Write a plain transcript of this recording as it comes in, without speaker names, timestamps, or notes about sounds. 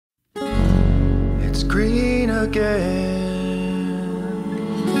green again.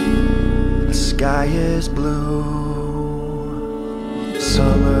 The sky is blue.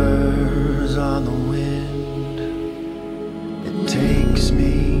 Summer's on the wind. It takes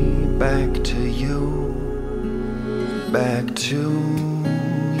me back to you, back to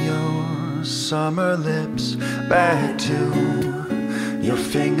your summer lips, back to your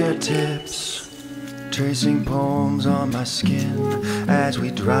fingertips, tracing poems on my skin as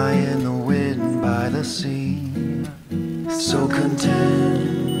we dry in the wind by the sea. So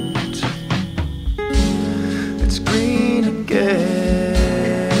content, it's green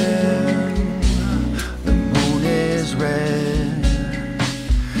again. The moon is red,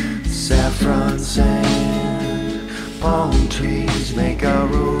 saffron sand, palm trees make our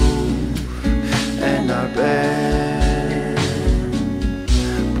roof and our bed.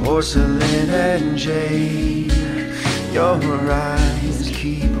 Porcelain and jade, your eyes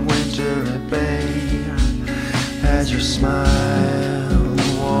keep winter at bay as your smile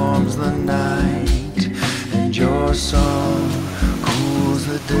warms the night and your song cools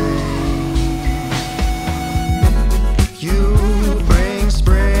the day. You bring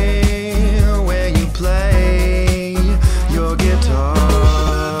spring when you play your guitar.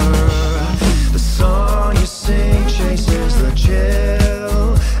 The song you sing chases the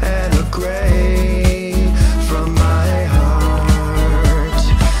chill and the gray from my heart.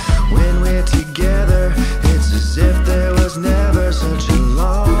 When we're together, it's as if there was never such a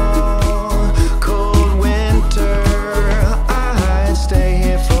long, cold winter. I'd stay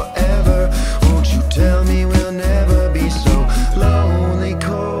here forever. Won't you tell me we'll never be so lonely,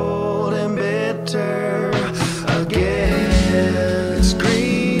 cold and bitter again? It's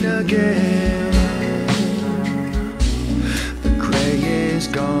green again. The gray is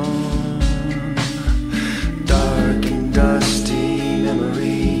gone. Dark and dusty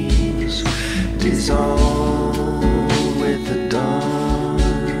memories dissolve with the dawn.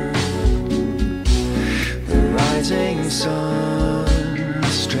 The rising sun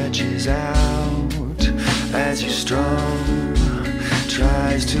stretches out as you strum,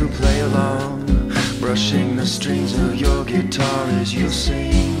 tries to play along, brushing the strings of your guitar as you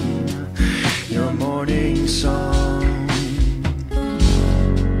sing your morning song.